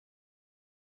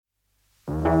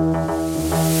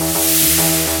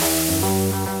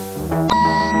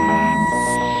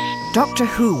Doctor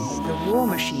Who, The War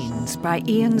Machines by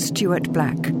Ian Stewart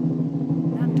Black.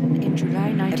 London in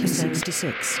July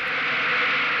 1966.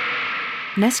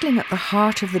 Nestling at the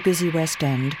heart of the busy West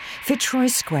End, Fitzroy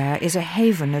Square is a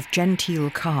haven of genteel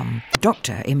calm. The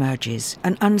Doctor emerges,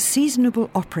 an unseasonable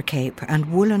opera cape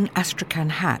and woolen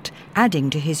astrakhan hat adding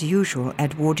to his usual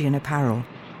Edwardian apparel.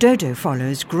 Dodo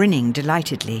follows, grinning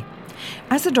delightedly.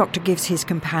 As the Doctor gives his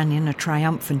companion a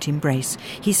triumphant embrace,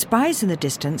 he spies in the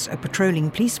distance a patrolling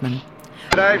policeman.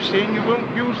 But I've seen you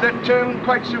won't use that term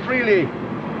quite so freely.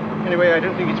 Anyway, I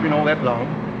don't think it's been all that long.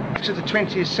 To the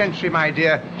 20th century, my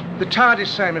dear, the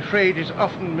TARDIS, I'm afraid, is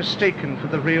often mistaken for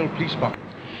the real police box.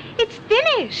 It's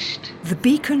finished. The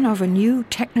beacon of a new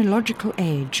technological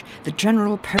age, the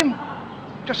general...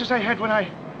 Just as I had when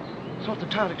I thought those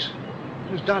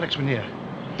Daleks were near.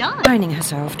 Confining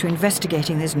herself to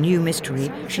investigating this new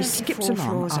mystery, she skips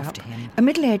along after him. A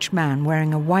middle-aged man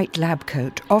wearing a white lab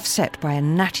coat, offset by a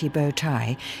natty bow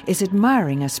tie, is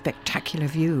admiring a spectacular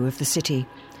view of the city.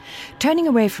 Turning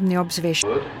away from the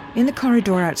observation, in the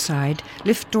corridor outside,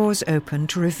 lift doors open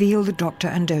to reveal the Doctor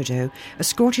and Dodo,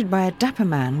 escorted by a dapper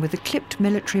man with a clipped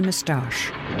military moustache.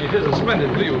 It is a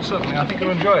splendid view, certainly. I think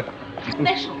you'll enjoy it.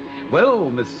 Special. Well,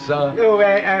 Miss...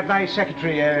 my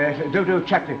secretary, Dodo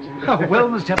Chaplet. Oh, well,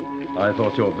 Miss Chaplet. I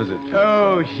thought your visit...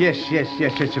 Oh,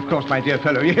 yes, of course, my dear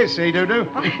fellow. Yes, Dodo?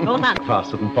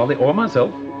 Faster than Polly or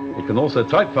myself. It can also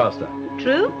type faster.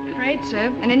 True? Afraid so.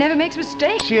 And it never makes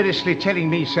mistakes. Seriously telling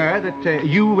me, sir, that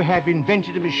you have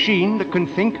invented a machine that can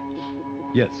think?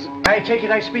 Yes. I take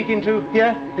it I speak into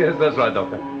here? Yes, that's right,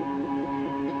 Doctor.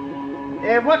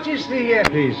 What is the...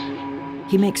 Please.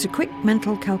 He makes a quick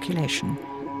mental calculation.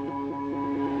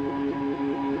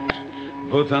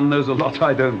 WOTAN knows a lot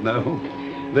I don't know.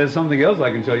 There's something else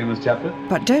I can show you, Miss Chaplet.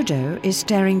 But Dodo is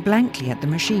staring blankly at the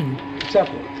machine.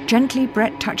 Chaplet. Gently,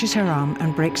 Brett touches her arm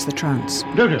and breaks the trance.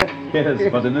 Dodo. Yes,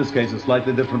 but in this case, a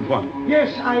slightly different one.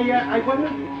 Yes, I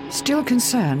wonder... Still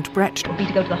concerned, Brett... Would be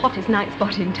to go to the hottest night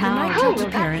spot in town. The nightclub's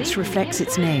appearance reflects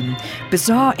its name.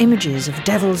 Bizarre images of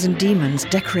devils and demons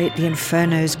decorate the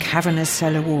Inferno's cavernous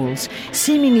cellar walls,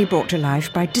 seemingly brought to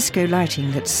life by disco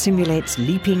lighting that simulates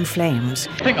leaping flames.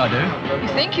 I think I do. You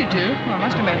think you do? Well, I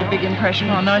must have made a big impression.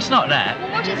 Oh, no, it's not that.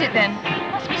 Well, what is it then?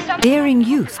 Must be something... Daring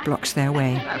youth blocks their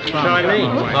way.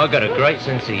 I've got a great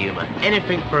sense of humour.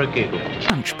 Anything for a giggle.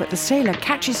 Punch, but the sailor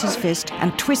catches his fist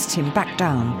and twists him back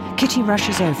down. Kitty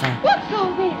rushes over. What's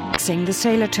all this? The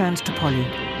sailor turns to Polly.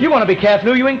 You want to be careful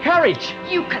who you encourage.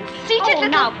 You conceited little...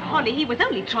 now, Polly, he was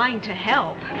only trying to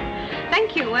help.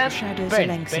 Thank you, Shadows are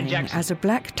lengthening as a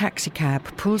black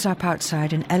taxicab pulls up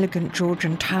outside an elegant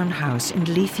Georgian townhouse in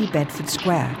leafy Bedford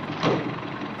Square.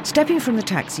 Stepping from the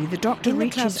taxi, the Doctor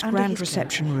reaches the grand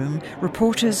reception room.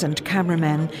 Reporters and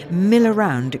cameramen mill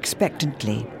around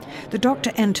expectantly. The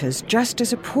Doctor enters just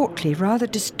as a portly, rather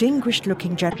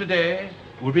distinguished-looking gentleman... Today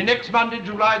will be next Monday,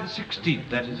 July the 16th.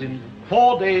 That is in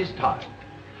 4 days' time.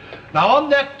 Now, on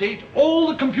that date, all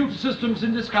the computer systems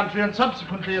in this country and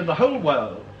subsequently in the whole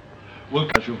world will,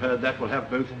 as you've heard, that will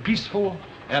have both peaceful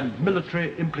and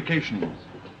military implications.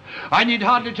 I need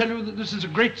hardly tell you that this is a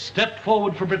great step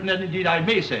forward for Britain, and indeed, I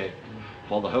may say,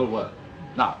 for the whole world.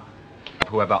 Now,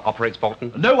 Whoever operates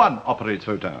WOTAN? no one operates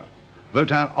WOTAN.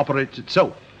 WOTAN operates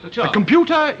itself. Sure. A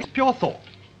computer is pure thought.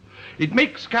 It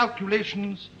makes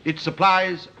calculations, it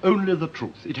supplies only the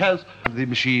truth. It has the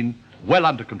machine well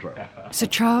under control. Sir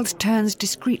Charles turns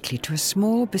discreetly to a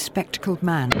small, bespectacled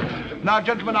man. Now,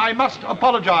 gentlemen, I must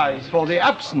apologize for the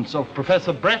absence of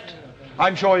Professor Brett.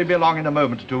 I'm sure he'll be along in a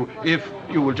moment or two, if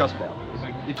you will just bear.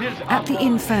 It is... At the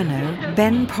Inferno,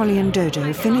 Ben, Polly and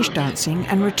Dodo finish dancing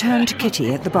and return to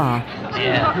Kitty at the bar.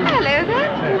 Yeah. Hello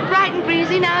there. Bright and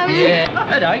breezy now. Yeah.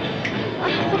 Headache.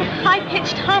 A sort of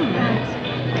high-pitched hum.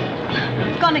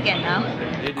 It's gone again now.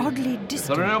 Oddly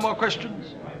distant. There are no more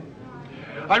questions?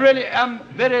 I really am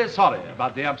very sorry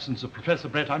about the absence of Professor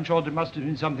Brett. I'm sure there must have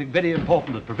been something very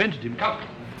important that prevented him coming.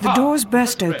 The doors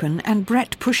burst open and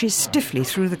Brett pushes stiffly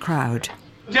through the crowd.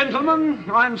 Gentlemen,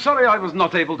 I'm sorry I was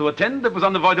not able to attend. It was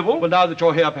unavoidable. Well, now that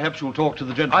you're here, perhaps you'll talk to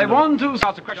the gentleman. I want to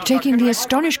start a question. Taking the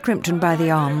astonished Crimpton by the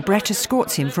arm, Brett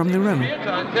escorts him from the room.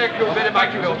 Thank you very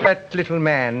much. That little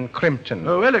man, Crimpton.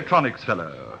 Oh, electronics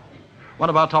fellow. One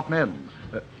of our top men.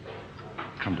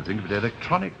 Come to think of it,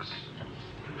 electronics.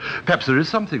 Perhaps there is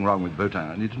something wrong with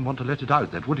WOTAN, and he didn't want to let it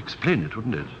out. That would explain it,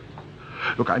 wouldn't it?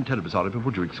 Look, I'm terribly sorry, but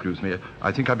would you excuse me?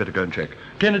 I think I'd better go and check.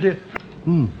 Kennedy.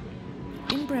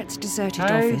 In Brett's deserted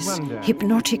office,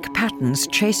 hypnotic patterns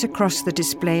chase across the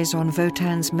displays on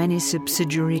WOTAN's many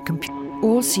subsidiary computers.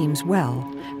 All seems well,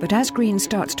 but as Green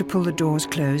starts to pull the doors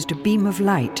closed, a beam of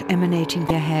light emanating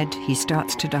their head, he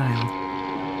starts to dial.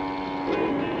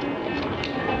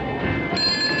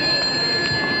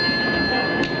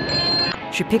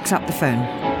 She picks up the phone.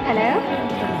 Hello?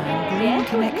 Green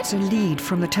connects a lead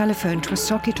from the telephone to a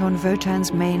socket on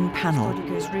Wotan's main panel,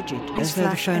 as though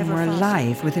the phone were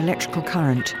alive with electrical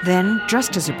current. Then,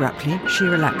 just as abruptly, she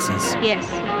relaxes. Yes.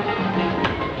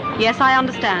 Yes, I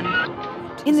understand.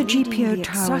 In the GPO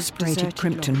tower, aspirated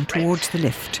Crimpton towards the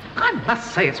lift. I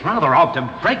must say it's rather odd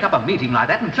to break up a meeting like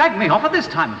that and drag me off at this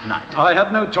time of night. I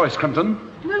had no choice, Crimpton.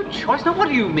 No choice? Now, what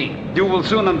do you mean? You will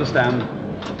soon understand.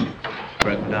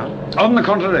 Broken down? On the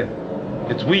contrary,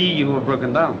 it's we who have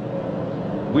broken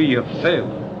down. We have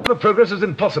failed. The progress is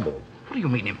impossible. What do you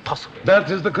mean, impossible? That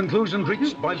is the conclusion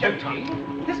reached by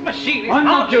Wotan. This machine is I'm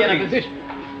not hardly in a joking.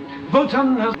 position.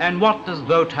 Wotan has... And what does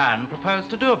Wotan propose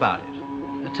to do about it?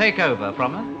 Take over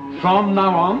from her? From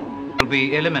now on, Will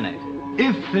be eliminated.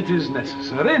 if it is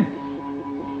necessary.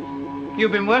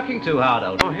 You've been working too hard,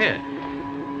 old. Oh, here.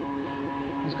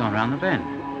 He's gone round the bend.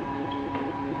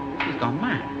 He's gone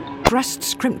mad.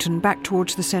 Thrusts Crimpton back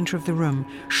towards the centre of the room.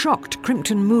 Shocked,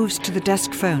 Crimpton moves to the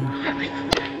desk phone.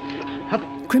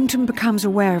 Crimpton becomes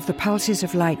aware of the pulses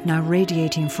of light now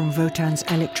radiating from Wotan's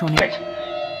electronic...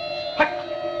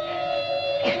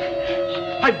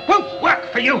 I won't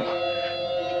work for you!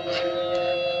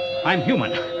 I'm human.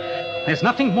 There's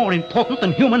nothing more important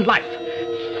than human life.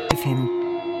 of him.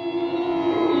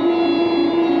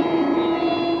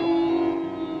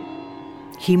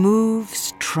 He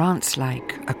moves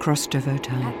trance-like across to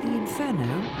Wotan. At the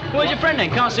Inferno... Where's your friend then?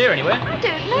 Can't see her anywhere. I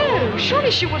don't know. Surely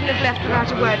she wouldn't have left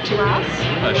without a word to us.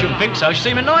 I shouldn't think so. She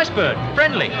seemed a nice bird.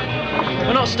 Friendly.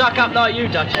 We're not stuck up like you,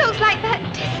 Duchess. Looks like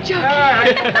that disc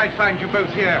jockey. I find you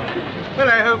both here. Well,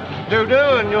 I hope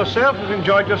Dodo and yourself have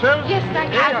enjoyed yourselves. Yes,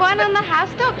 thank you. Add one on the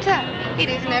house, Doctor. It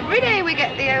isn't every day we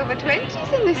get the over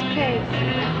 20s in this place.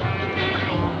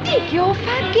 Dig your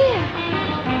fab gear.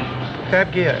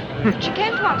 Fab gear. She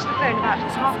came to answer the phone about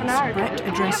half an hour ago. Brett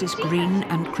addresses Green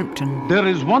and Crimpton. There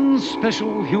is one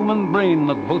special human brain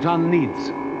that Wotan needs.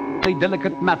 A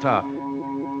delicate matter.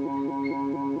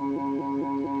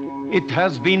 It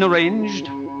has been arranged.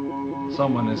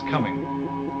 Someone is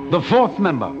coming. The fourth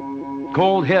member,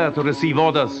 called here to receive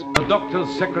orders. The doctor's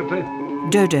secretary.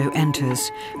 Dodo enters.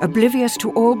 Oblivious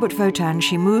to all but Wotan,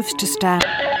 she moves to stand...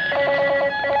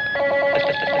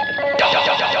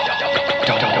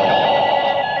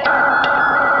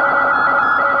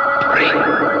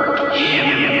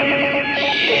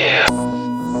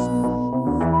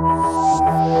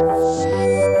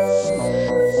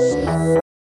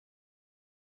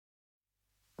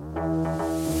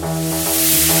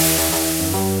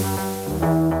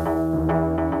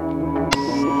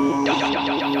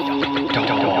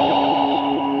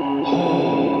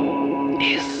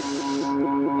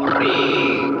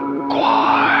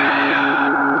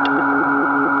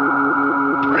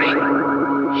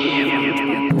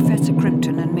 Professor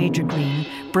Crimpton and Major Green,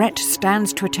 Brett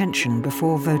stands to attention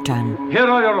before Wotan. Here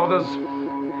are your orders.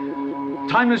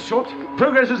 Time is short.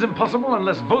 Progress is impossible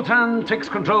unless Wotan takes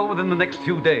control within the next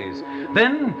few days.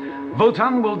 Then,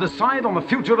 Wotan will decide on the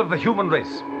future of the human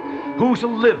race. Who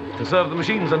shall live to serve the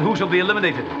machines and who shall be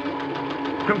eliminated?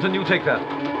 Crimpton, you take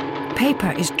that.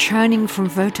 Paper is churning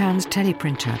from Wotan's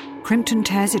teleprinter. Crimpton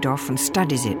tears it off and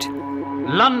studies it.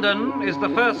 London is the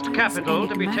first capital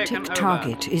to be taken Enigmatic over.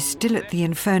 target is still at the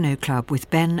Inferno Club with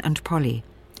Ben and Polly.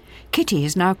 Kitty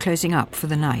is now closing up for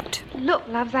the night. Look,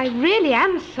 loves, I really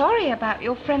am sorry about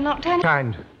your friend not turning...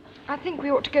 Kind. I think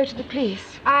we ought to go to the police.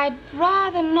 I'd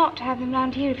rather not have him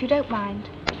round here if you don't mind.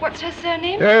 What's her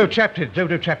surname? Oh, Chaplet,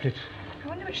 Dodo Chaplet. I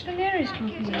wonder which the nearest one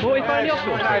is. Good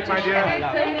night, my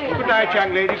dear. Good night,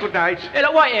 young lady, good night. Hey,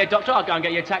 look, wait here, Doctor. I'll go and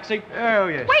get you a taxi. Oh,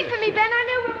 yes. Wait for me, Ben.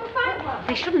 I know where we'll find one.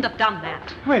 They shouldn't have done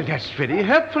that. Well, that's very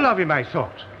helpful of him, I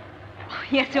thought.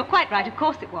 Yes, you're quite right. Of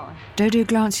course it was. Dodo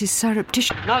glances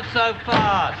surreptitiously. Not so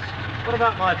fast. What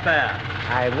about my fare?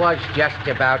 I was just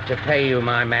about to pay you,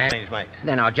 my man. Thanks, mate.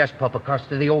 Then I'll just pop across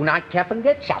to the all-night cap and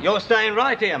get some. You're staying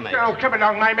right here, mate. Oh, come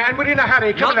along, my man. We're in a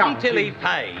hurry. Come Not along. until he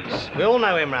pays. We all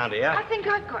know him round here. I think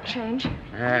I've got change.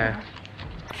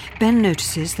 Ben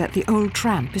notices that the old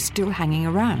tramp is still hanging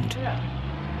around.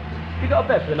 You got a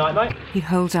bed for the night, mate? He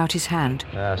holds out his hand.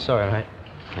 Sorry, mate.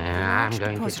 I'm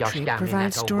going to josh Depository down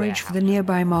provides in that old storage for warehouse. the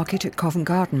nearby market at Covent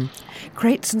Garden.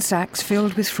 Crates and sacks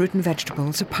filled with fruit and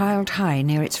vegetables are piled high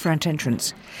near its front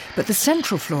entrance. But the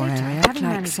central floor area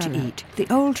likes to eat. The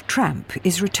old tramp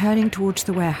is returning towards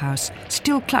the warehouse,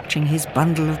 still clutching his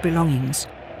bundle of belongings.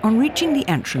 On reaching the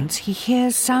entrance, he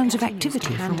hears sounds of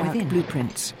activity from within.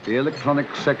 Blueprints. The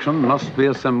electronic section must be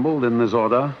assembled in this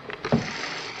order.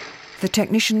 The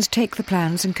technicians take the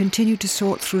plans and continue to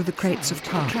sort through the crates of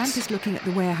parts. Tramp is looking at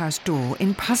the warehouse door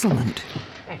in puzzlement.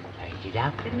 They've faded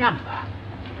out the number.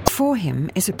 Before him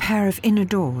is a pair of inner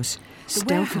doors.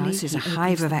 Stealthily is a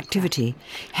hive of activity.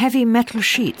 Heavy metal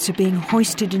sheets are being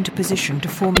hoisted into position to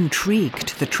form.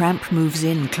 Intrigued, the tramp moves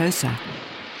in closer.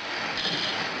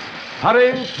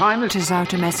 Hurry, time Is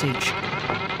out a message.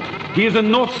 He is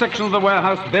in north section of the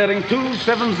warehouse, bearing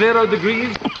 270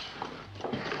 degrees.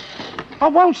 I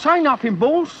won't say nothing,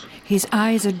 boss. His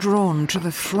eyes are drawn to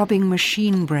the throbbing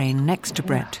machine brain next to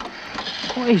Brett.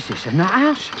 What is this, a nut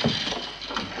house?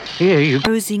 Here you...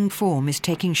 Posing form is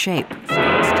taking shape. In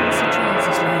Sir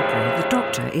Charles's library, the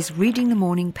doctor is reading the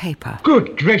morning paper.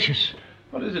 Good gracious.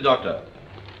 What is it, Doctor?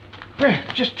 Well,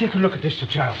 just take a look at this, Sir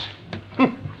Charles.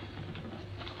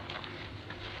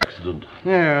 Accident.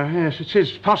 Yeah, yes, it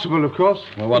is possible, of course.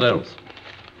 Well, what else?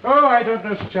 Oh, I don't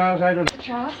know, Sir Charles, I don't...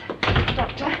 Charles,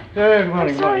 Doctor. Good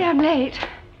morning. I'm sorry I'm late.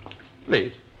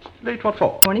 Late? Late what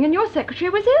for? Morning, and your secretary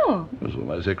was ill.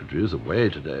 Well, my secretary is away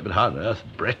today, but how on earth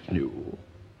Brett knew?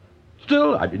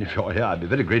 Still, I mean, if you're here, I'd be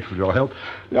very grateful for your help.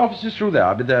 The office is through there.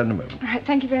 I'll be there in a moment. All right,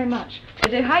 thank you very much.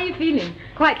 Dodo, how are you feeling?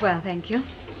 Quite well, thank you.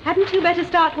 Hadn't you better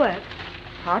start work?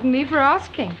 Pardon me for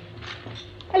asking.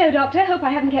 Hello, Doctor. Hope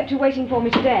I haven't kept you waiting for me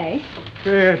today.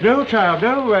 No, child,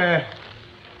 no.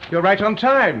 You're right on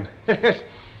time.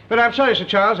 But I'm sorry, Sir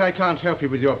Charles, I can't help you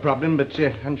with your problem, but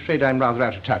I'm afraid I'm rather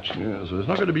out of touch. Yes, well, it's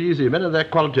not going to be easy. Men of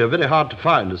that quality are very hard to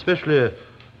find, especially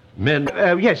men...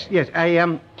 Yes.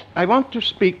 I want to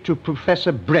speak to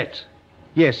Professor Brett.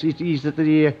 Yes, he's at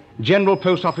the General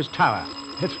Post Office Tower.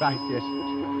 That's right,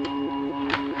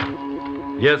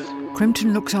 yes. Yes.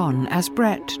 Crimpton looks on as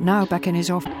Brett, now back in his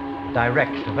office.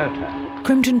 Direct to WOTAN.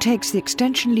 Crimpton takes the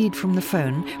extension lead from the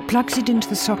phone, plugs it into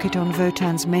the socket on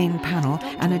WOTAN's main panel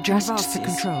and adjusts the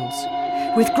controls.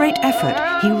 With great effort,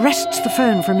 he wrests the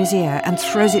phone from his ear and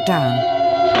throws it down.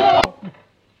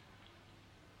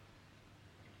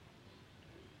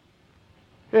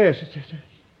 Yes,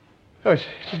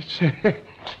 it's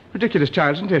ridiculous,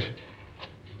 child, isn't it?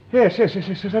 Yes.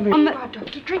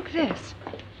 Doctor, drink this.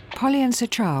 Polly and Sir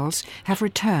Charles have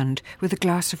returned with a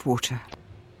glass of water.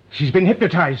 She's been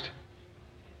hypnotized.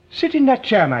 Sit in that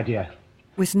chair, my dear.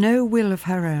 With no will of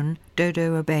her own,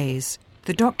 Dodo obeys.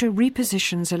 The doctor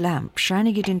repositions a lamp,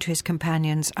 shining it into his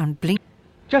companion's unblinking...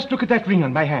 Just look at that ring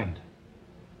on my hand.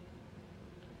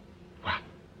 What?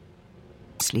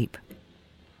 Sleep.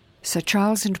 Sir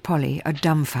Charles and Polly are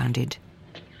dumbfounded.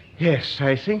 Yes,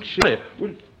 I think she...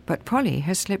 But Polly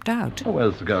has slipped out. Oh,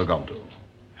 where's the girl gone to?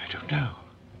 I don't know.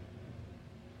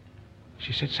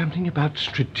 She said something about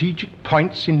strategic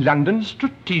points in London.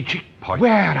 Strategic points?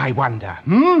 Where, I wonder?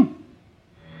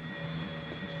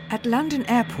 At London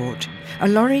Airport, a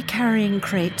lorry carrying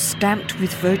crates stamped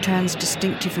with WOTAN's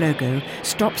distinctive logo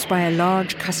stops by a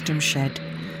large customs shed.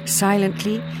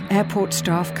 Silently, airport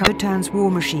staff cover WOTAN's war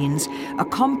machines. A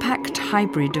compact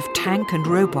hybrid of tank and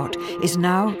robot is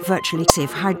now virtually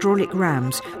safe hydraulic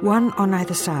rams, one on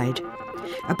either side.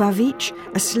 Above each,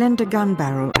 a slender gun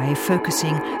barrel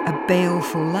focusing a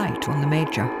baleful light on the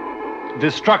major.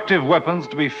 Destructive weapons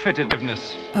to be fitted.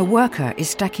 A worker is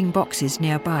stacking boxes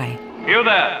nearby. You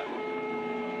there!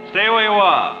 Stay where you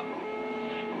are.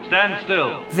 Stand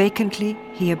still. Vacantly,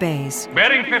 he obeys.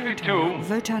 Bearing 52.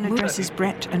 WOTAN addresses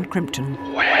Brett and Crimpton.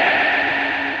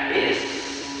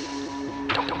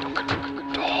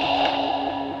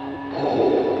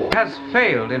 Has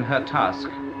failed in her task.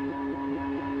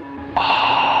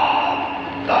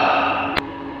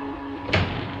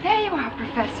 There you are,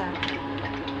 Professor.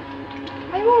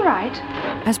 Are you all right?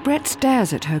 As Brett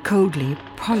stares at her coldly,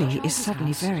 Polly is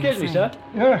suddenly very Excuse me, afraid.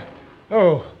 sir.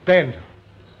 Oh, Ben.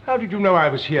 How did you know I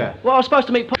was here? Well, I was supposed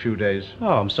to meet... A few days.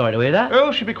 Oh, I'm sorry to hear that.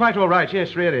 Oh, she'll be quite all right,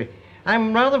 yes, really.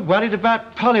 I'm rather worried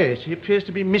about Polly. She appears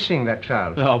to be missing that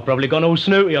child. Oh, probably gone all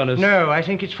snooty on us. No, I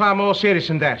think it's far more serious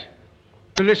than that.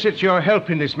 To elicit your help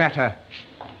in this matter.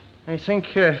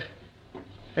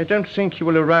 I don't think you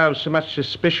will arouse so much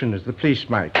suspicion as the police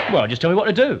might. Well, just tell me what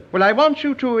to do. Well, I want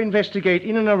you to investigate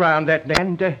in and around that...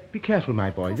 And be careful,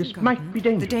 my boy. This might be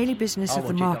dangerous. The daily business of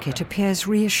the market appears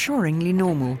reassuringly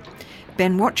normal.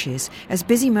 Ben watches as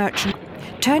busy merchant...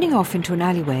 Turning off into an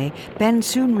alleyway, Ben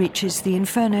soon reaches the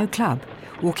Inferno Club.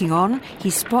 Walking on, he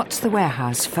spots the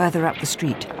warehouse further up the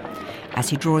street. As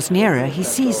he draws nearer, he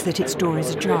sees that its door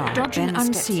is ajar. Dodging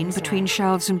unseen between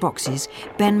shelves and boxes,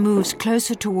 Ben moves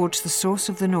closer towards the source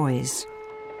of the noise.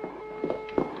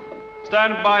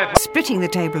 Stand by. Splitting the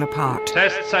table apart.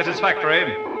 Test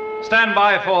satisfactory. Stand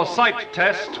by for sight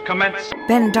test. Commence.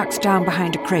 Ben ducks down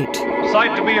behind a crate.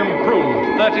 Sight to be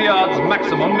improved. 30 yards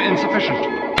maximum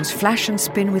insufficient. Flash and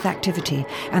spin with activity,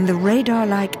 and the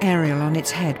radar-like aerial on its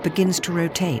head begins to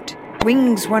rotate.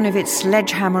 Wings one of its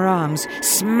sledgehammer arms,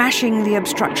 smashing the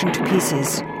obstruction to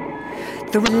pieces.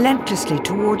 Relentlessly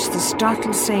towards the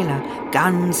startled sailor,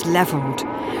 guns levelled.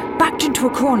 Backed into a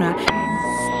corner.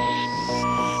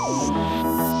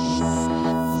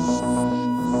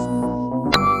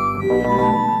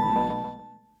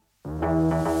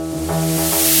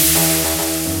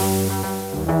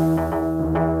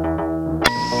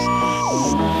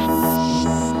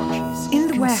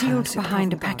 Concealed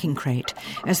behind a packing crate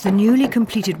as the newly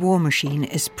completed war machine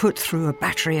is put through a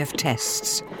battery of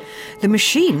tests. The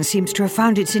machine seems to have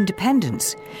found its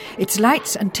independence. Its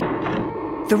lights and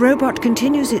the robot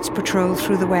continues its patrol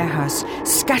through the warehouse,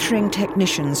 scattering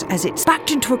technicians as it's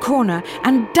backed into a corner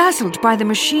and dazzled by the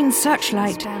machine's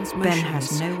searchlight. Ben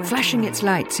has nowhere flashing its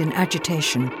lights in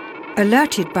agitation.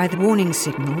 Alerted by the warning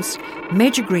signals,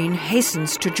 Major Green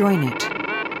hastens to join it.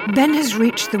 Ben has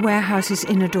reached the warehouse's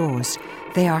inner doors.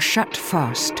 They are shut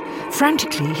fast.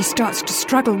 Frantically, he starts to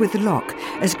struggle with the lock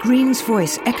as Green's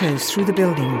voice echoes through the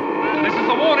building. This is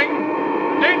a warning.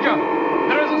 Danger!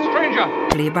 There is a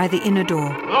stranger. By the inner door.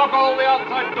 Lock all the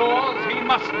outside doors. He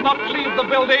must not leave the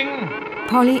building.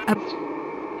 Polly,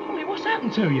 what's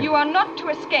happened to you? You are not to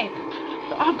escape.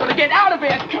 I've got to get out of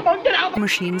here. Come on, get out. The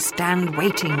machines stand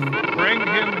waiting. Bring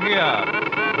him here.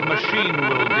 The machine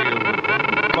will deal with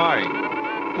him. Bye.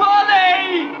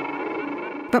 Polly!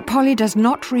 But Polly does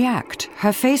not react.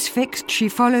 Her face fixed, she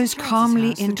follows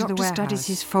calmly into the warehouse. Studies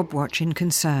his fob watch in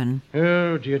concern.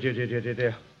 Oh,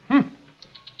 dear.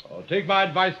 Oh, take my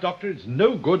advice, Doctor. It's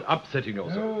no good upsetting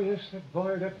yourself. Oh, yes,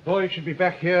 that boy should be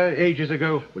back here ages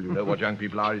ago. Well, you know what young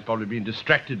people are. He's probably been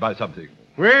distracted by something.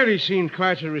 Well, he seemed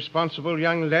quite a responsible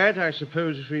young lad. I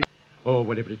suppose if we... Oh,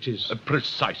 whatever it is.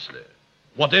 Precisely.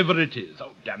 Whatever it is.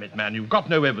 Oh, damn it, man. You've got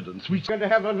no evidence. We're going to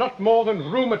have a lot more than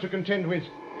rumour to contend with.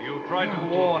 You tried to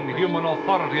warn human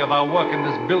authority of our work in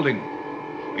this building.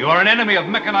 You are an enemy of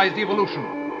mechanized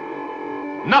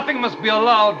evolution. Nothing must be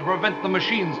allowed to prevent the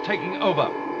machines taking over.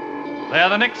 They are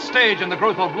the next stage in the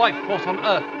growth of life force on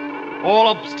Earth. All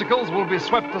obstacles will be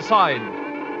swept aside.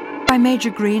 By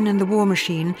Major Green and the war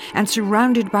machine, and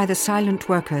surrounded by the silent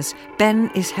workers,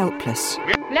 Ben is helpless.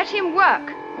 Let him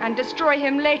work and destroy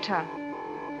him later.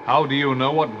 How do you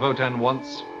know what WOTAN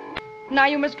wants? Now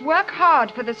you must work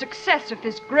hard for the success of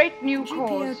this great new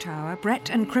cause. GPO Tower, Brett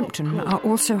and Crimpton are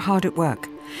also hard at work.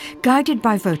 Guided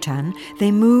by WOTAN, they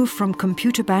move from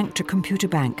computer bank to computer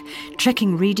bank,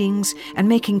 checking readings and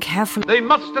making careful... They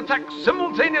must attack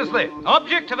simultaneously.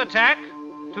 Object of attack,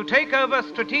 to take over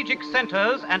strategic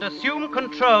centres and assume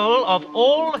control of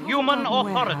all human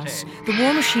authority. The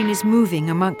war machine is moving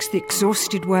amongst the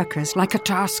exhausted workers like a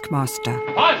taskmaster.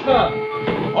 Faster!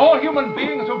 All human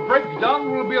beings who break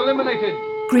down will be eliminated.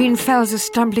 Green fells a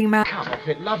stumbling man. Come off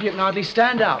it, love, you can hardly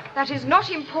stand up. That is not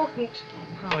important.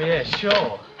 Oh, yeah,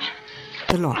 sure.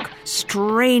 The lock,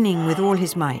 straining with all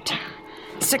his might.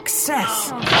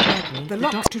 Success! The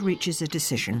doctor reaches a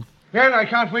decision. Well, I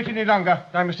can't wait any longer.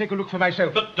 I must take a look for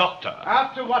myself. But, Doctor...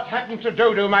 After what happened to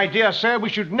Dodo, my dear sir, we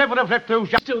should never have left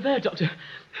those... Still there, Doctor.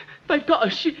 They've got her.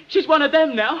 She's one of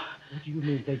them now. What do you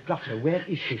mean they've got her? Where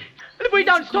is she? And if we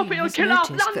don't stop it, it'll kill half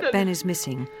London. That Ben is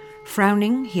missing.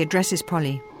 Frowning, he addresses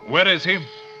Polly. Where is he?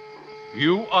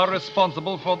 You are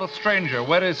responsible for the stranger.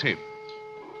 Where is he?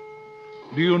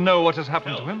 Do you know what has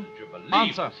happened to him?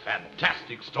 Answer.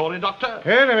 Fantastic story, Doctor.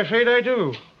 Well, I'm afraid I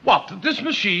do. What, that this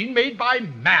machine made by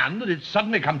man, that it's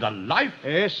suddenly come to life?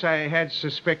 Yes, I had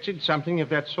suspected something of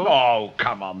that sort. Oh,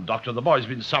 come on, Doctor. The boy's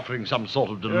been suffering some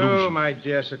sort of delusion. Oh, my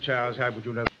dear Sir Charles, how would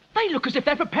you know? They look as if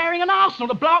they're preparing an arsenal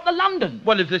to blow up the London.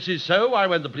 Well, if this is so, why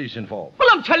weren't the police informed? Well,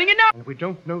 I'm telling you now. And we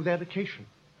don't know their location.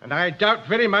 And I doubt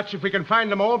very much if we can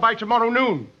find them all by tomorrow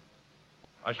noon.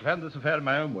 I shall handle this affair in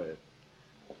my own way.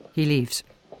 He leaves.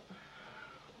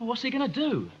 Well, what's he going to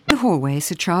do? In the hallway,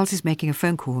 Sir Charles is making a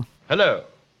phone call. Hello.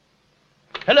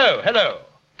 Hello.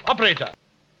 Operator.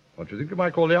 What do you think of my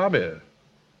call the army?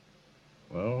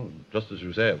 Well, just as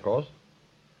you say, of course.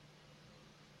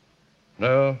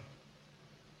 No,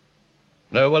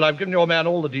 well, I've given your man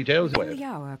all the details. In the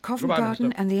hour, Covent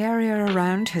Garden and the area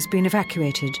around has been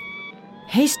evacuated.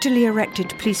 Hastily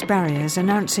erected police barriers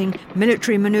announcing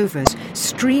military manoeuvres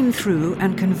stream through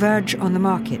and converge on the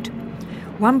market.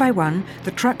 One by one,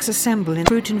 the trucks assemble in the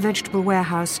fruit and vegetable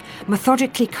warehouse,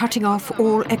 methodically cutting off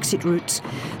all exit routes.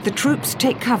 The troops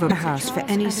take cover. The house for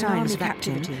any signs of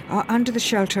activity are under the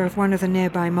shelter of one of the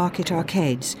nearby market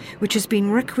arcades, which has been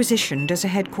requisitioned as a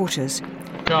headquarters.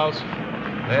 Charles.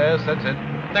 Yes, that's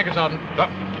it. Thank you, Sergeant.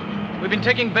 We've been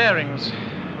taking bearings.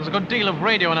 There's a good deal of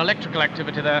radio and electrical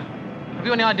activity there. Have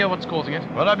you any idea what's causing it?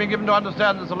 Well, I've been given to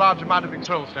understand there's a large amount of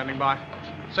control standing by.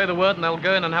 Say the word and they'll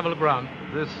go in and have a look around.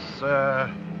 This,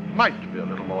 might be a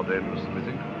little more dangerous than we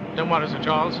think. Don't worry, Sir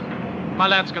Charles. My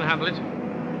lads can handle it.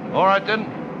 All right, then.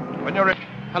 When you're ready.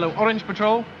 Hello, Orange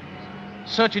Patrol.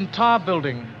 Search entire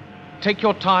building. Take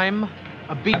your time.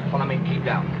 A beat. Follow me, keep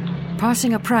down.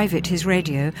 Passing a private his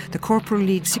radio, the corporal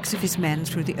leads 6 of his men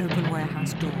through the open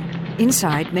warehouse door.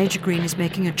 Inside, Major Green is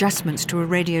making adjustments to a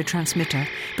radio transmitter,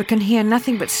 but can hear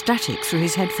nothing but static through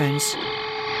his headphones.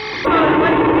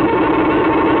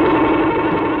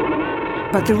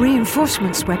 But the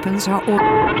reinforcements' weapons are all...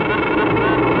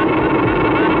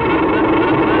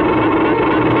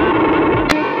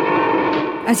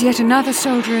 As yet another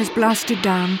soldier is blasted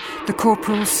down, the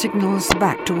corporal signals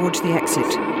back towards the exit.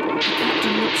 The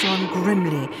captain looks on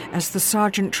grimly as the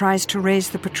sergeant tries to raise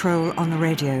the patrol on the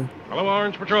radio. Hello,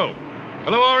 Orange Patrol.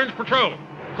 Hello, Orange Patrol.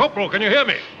 Corporal, can you hear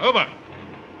me? Over.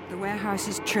 The warehouse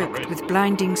is choked with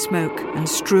blinding smoke and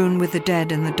strewn with the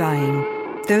dead and the dying.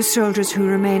 Those soldiers who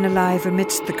remain alive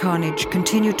amidst the carnage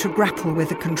continue to grapple with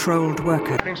the controlled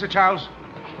worker. Sir Charles?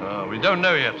 We don't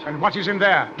know yet. And what is in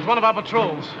there? It's one of our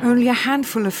patrols. Only a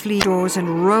handful of flee doors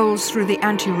and rolls through the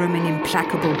anteroom in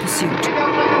implacable pursuit.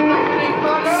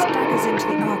 Staggers into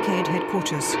the arcade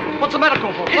headquarters. What's the matter,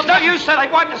 Corporal? It's no use, sir. They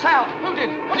wiped us out. Who did?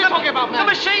 What are you talking about, man?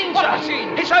 The machine, What sir.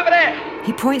 machine? It's over there.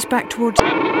 He points back towards...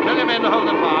 Tell your men to hold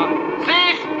the fire.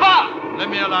 Cease fire. Let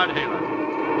me alone, Healer.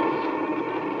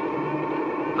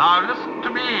 Now listen to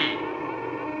me.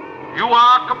 You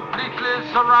are completely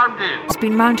surrounded. It's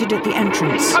been mounted at the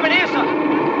entrance. Come in here, sir.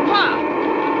 Fire!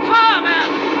 Fire, man!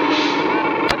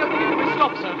 I don't think it will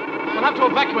stop, sir. We'll have to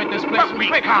evacuate this place. But we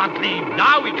can't leave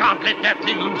now. We can't let that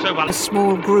thing loose over. A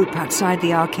small group outside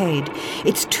the arcade.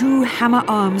 Its 2 hammer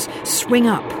arms swing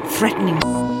up, threatening.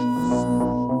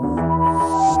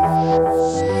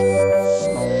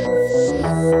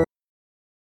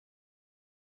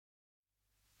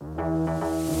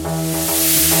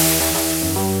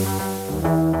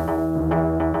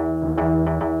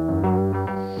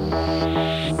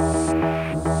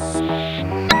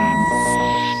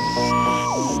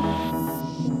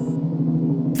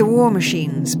 The War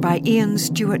Machines by Ian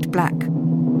Stewart Black.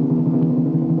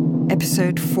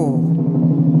 Episode 4.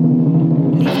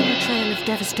 Leaving a trail of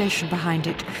devastation behind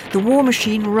it, the War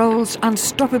Machine rolls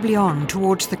unstoppably on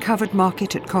towards the covered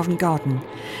market at Covent Garden.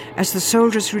 As the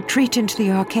soldiers retreat into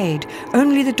the arcade,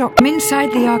 only the doctor...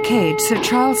 Inside the arcade, Sir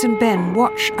Charles and Ben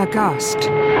watch aghast.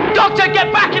 Doctor,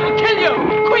 get back! It'll kill you!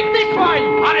 Quick, this way!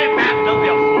 Hurry, man, don't be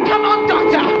a fool. Come on,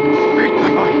 Doctor!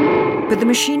 But the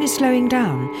machine is slowing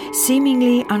down.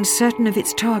 Seemingly uncertain of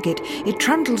its target, it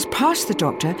trundles past the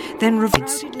doctor, then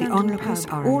reveals the onlookers.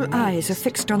 All eyes are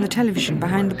fixed on the television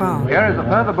behind the bar. Here is a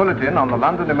further bulletin on the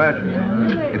London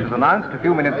emergency. It was announced a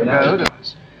few minutes ago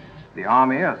that the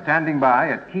army are standing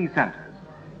by at key centres.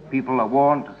 People are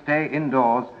warned to stay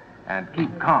indoors and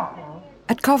keep calm.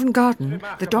 At Covent Garden,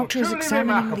 the doctor is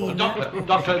examining the...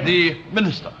 Doctor, the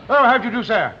minister. Oh, how do you do,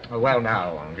 sir? Well,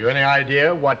 now, have you any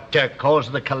idea what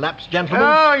caused the collapse, gentlemen?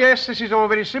 Oh, yes, this is all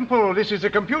very simple. This is a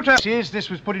computer. This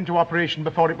was put into operation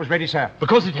before it was ready, sir.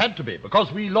 Because it had to be.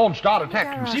 Because we launched our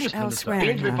attack. You see, Mr. Elsewhere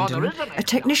Minister. in London, a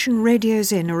technician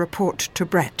radios in a report to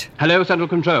Brett. Hello, Central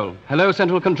Control. Hello,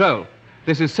 Central Control.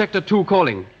 This is Sector 2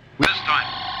 calling. This time,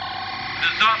 the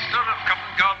disaster of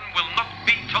Covent Garden will not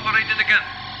be tolerated again.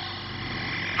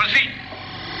 Proceed.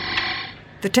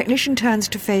 The technician turns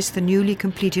to face the newly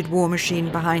completed war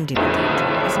machine behind him. The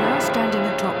doctor is now standing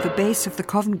atop the base of the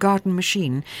Covent Garden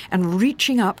machine and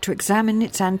reaching up to examine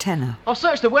its antenna. I've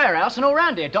searched the warehouse and all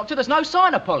round here, Doctor. There's no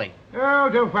sign of Polly. Oh,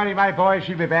 don't worry, my boy.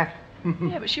 She'll be back.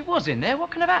 Yeah, but she was in there. What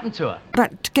can have happened to her?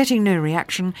 But getting no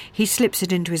reaction, he slips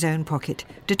it into his own pocket,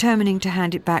 determining to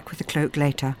hand it back with the cloak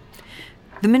later.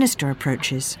 The minister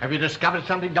approaches. Have you discovered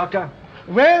something, Doctor?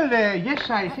 Well,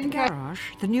 yes, I think... At the garage,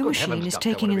 the new machine heavens, is Doctor,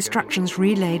 taking what are we instructions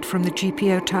relayed from the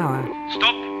GPO tower.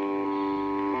 Stop.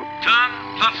 Turn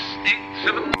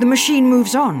 +87. The machine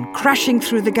moves on, crashing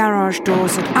through the garage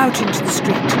doors and out into the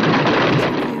street. At the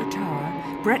GPO tower,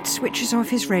 Brett switches off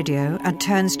his radio and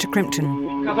turns to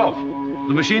Crimpton. Cut off.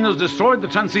 The machine has destroyed the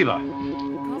transceiver.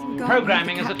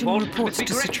 Programming is at fault. Reports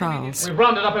to Sir Charles. We've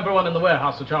rounded up everyone in the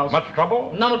warehouse, Sir Charles. Much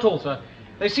trouble? None at all, sir.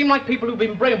 They seem like people who've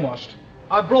been brainwashed.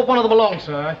 I brought one of them along,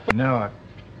 sir. No,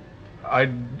 I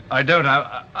don't.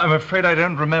 I'm afraid I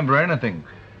don't remember anything.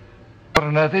 What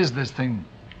on earth is this thing?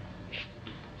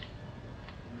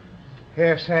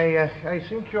 Yes, I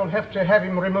think you'll have to have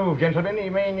him removed, gentlemen. He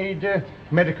may need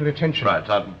medical attention. Right,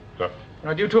 Sergeant.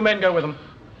 Now, do you 2 men go with them?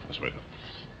 Yes, wait.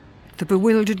 The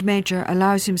bewildered Major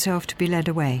allows himself to be led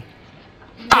away.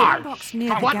 Box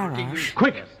near the garage.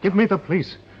 Quick, give me the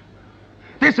police.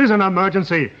 This is an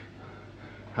emergency.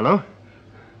 Hello?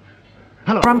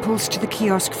 Hello? Crumples to the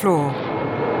kiosk floor.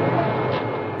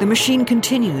 The machine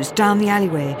continues down the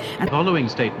alleyway and... The following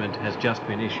statement has just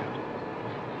been issued.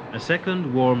 A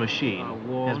second war machine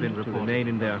has been to remain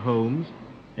in their homes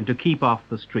and to keep off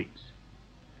the streets.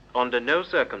 Under no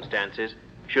circumstances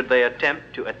should they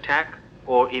attempt to attack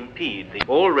or impede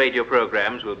all radio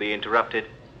programs will be interrupted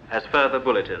as further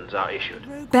bulletins are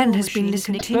issued. Ben has been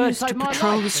listening, continues to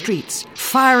patrol the streets,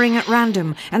 firing at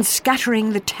random and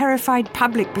scattering the terrified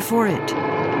public before it.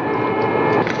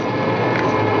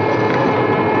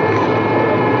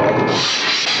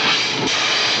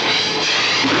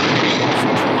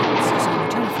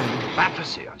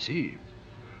 Battersea, I see.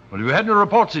 Well, have you had any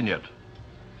reports in yet?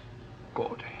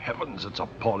 Good heavens, it's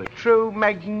appalling.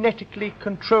 Electromagnetically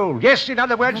controlled. Yes, in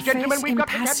other words, gentlemen, we've got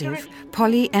to capture it.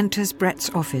 Polly enters Brett's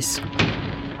office.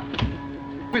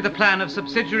 With the plan of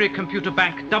subsidiary computer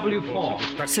bank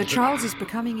W4. Sir Charles is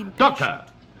becoming impatient. Doctor,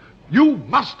 you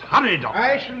must hurry, Doctor.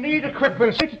 I shall need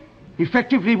equipment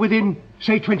effectively within,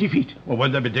 say, 20 feet. Well,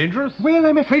 won't that be dangerous? Well,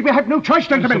 I'm afraid we have no choice,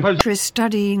 gentlemen. Doctor is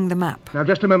studying the map. Now,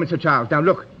 just a moment, Sir Charles. Now,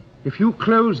 look, if you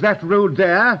close that road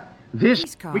there,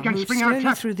 we can spring out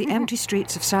slowly through the empty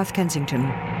streets of South Kensington.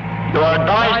 You are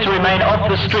advised to remain off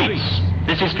the streets.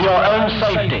 This is for your own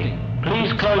safety.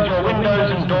 Please close your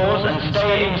windows and doors and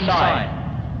stay inside.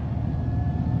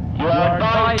 You are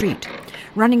advised... Street.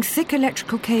 Running thick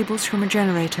electrical cables from a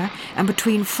generator and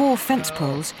between 4 fence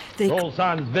poles, they... It all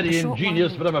sounds very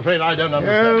ingenious, but I'm afraid I don't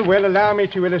understand. Oh, well, allow me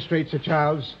to illustrate, Sir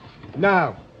Charles.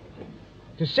 Now,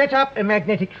 to set up a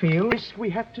magnetic field,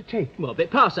 we have to take... Well, a bit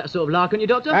past that sort of lark, aren't you,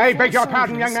 Doctor? I beg your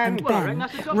pardon, young man. And Ben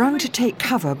run to take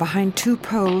cover behind 2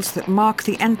 poles that mark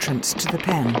the entrance to the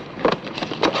pen.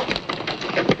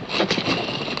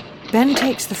 Ben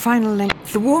takes the final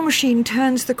length. The war machine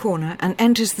turns the corner and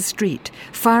enters the street,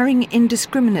 firing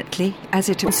indiscriminately as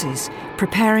it passes,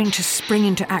 preparing to spring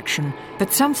into action.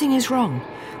 But something is wrong.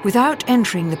 Without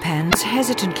entering the pen,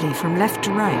 hesitantly from left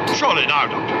to right. Surely now,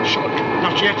 Doctor, surely.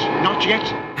 Not yet, not yet.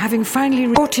 Having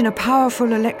finally caught in a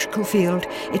powerful electrical field,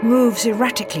 it moves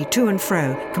erratically to and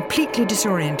fro, completely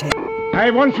disoriented.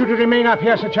 I want you to remain up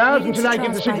here, Sir Charles, until I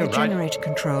give the signal. By the generator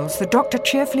controls, the doctor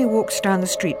cheerfully walks down the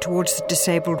street towards the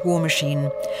disabled war machine.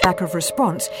 Lack of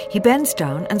response, he bends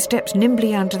down and steps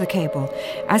nimbly under the cable.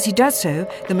 As he does so,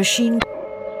 the machine...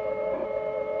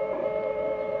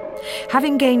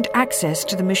 Having gained access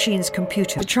to the machine's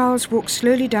computer, Charles walks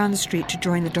slowly down the street to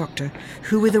join the doctor,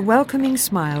 who with a welcoming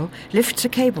smile lifts a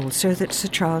cable so that Sir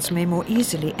Charles may more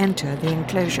easily enter the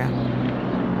enclosure.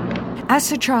 As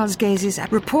Sir Charles gazes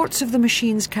at reports of the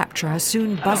machine's capture are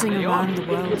soon buzzing around the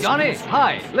world. Johnny,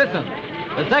 hi, listen.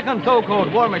 The second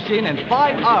so-called war machine in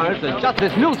 5 hours has just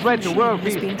this new threat to world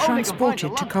peace. Has been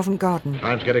transported to Covent Garden.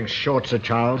 Time's getting short, Sir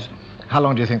Charles. How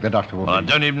long do you think the doctor will be? I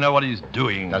don't even know what he's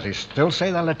doing. Does he still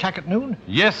say they'll attack at noon?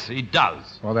 Yes, he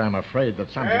does. Well, then I'm afraid that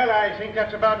something... Well, I think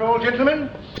that's about all, gentlemen.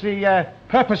 The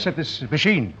purpose of this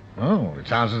machine. Oh, it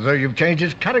sounds as though you've changed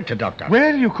his character, Doctor.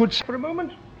 Well, you could... For a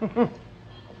moment.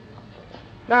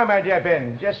 Now, my dear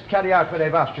Ben, just carry out what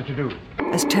I've asked you to do.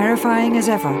 As terrifying as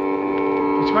ever.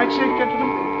 It's quite safe,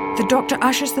 gentlemen. The doctor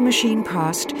ushers the machine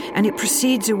past, and it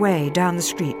proceeds away down the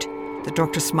street. The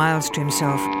doctor smiles to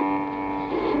himself.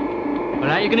 Well,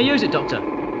 how are you going to use it, Doctor?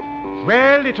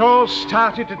 Well, it all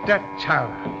started at that tower.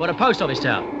 What, a post office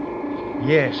tower?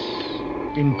 Yes,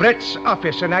 in Brett's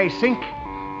office, and I think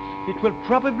it will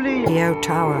probably... The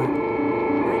tower.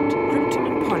 Brett, Crimpton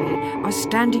and Polly are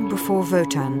standing before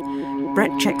WOTAN.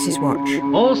 Brett checks his watch.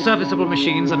 All serviceable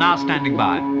machines are now standing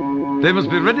by. They must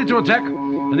be ready to attack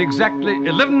in exactly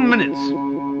 11 minutes.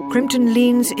 Crimpton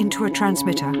leans into a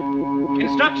transmitter.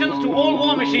 Instructions to all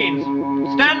war machines.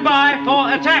 Stand by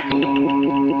for attack.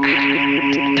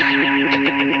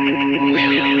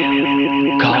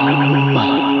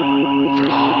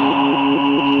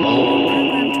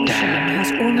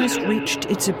 Has almost reached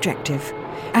its objective.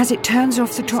 As it turns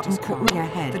off the Tottenham Court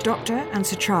ahead, the Doctor and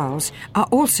Sir Charles are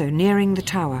also nearing the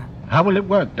tower. How will it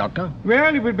work, Doctor?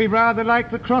 Well, it will be rather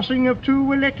like the crossing of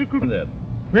 2 electrical...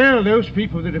 Well, those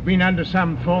people that have been under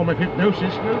some form of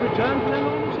hypnosis will return to their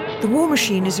normal selves. The war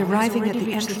machine is arriving at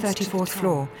the end of the 34th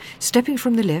floor. Stepping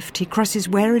from the lift, he crosses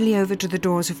warily over to the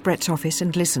doors of Brett's office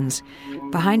and listens.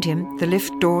 Behind him, the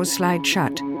lift doors slide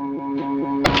shut.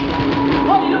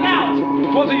 Polly, look out!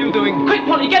 What are you doing? Quick,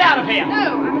 Polly, get out of here!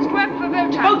 No, I must work for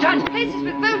WOTAN. WOTAN! Place is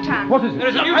with WOTAN. What is it? There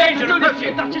is a new danger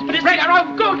approaching. But it's for your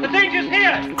own good. The danger's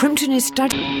here. Crimpton is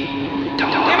studying. The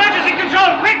emergency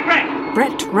control! Quick, Brett!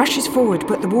 Brett rushes forward,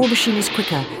 but the war machine is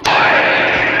quicker.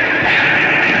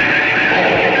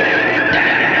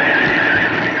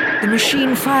 The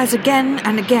machine fires again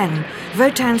and again.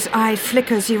 Wotan's eye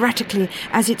flickers erratically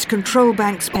as its control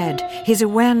bank sped, his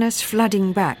awareness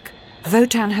flooding back.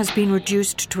 Wotan has been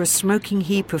reduced to a smoking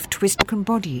heap of twisted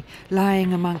body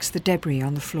lying amongst the debris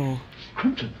on the floor.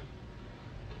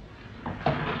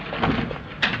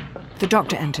 The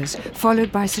doctor enters,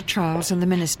 followed by Sir Charles and the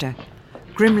minister.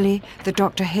 Grimly, the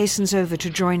doctor hastens over to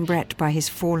join Brett by his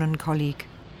fallen colleague.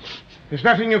 There's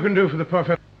nothing you can do for the poor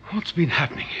fellow. What's been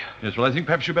happening here? Yes, well, I think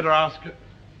perhaps you better ask...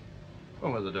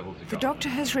 Oh, where the devil's he The gone? doctor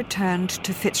has returned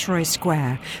to Fitzroy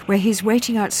Square, where he's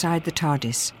waiting outside the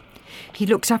TARDIS. He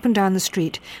looks up and down the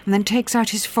street and then takes out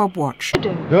his fob watch.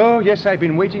 Oh, yes, I've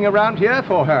been waiting around here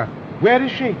for her. Where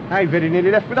is she? I very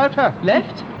nearly left without her.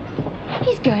 Left?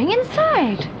 He's going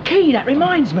inside. Key, that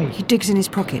reminds me. He digs in his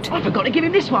pocket. I forgot to give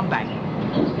him this one back.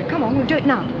 Come on, we'll do it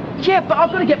now. Yeah, but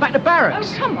I've got to get back to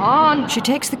barracks. Oh, come on. She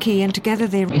takes the key and together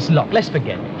they... It's locked, let's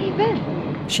forget.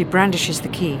 Even. She brandishes the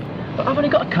key. But I've only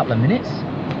got a couple of minutes.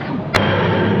 Come on.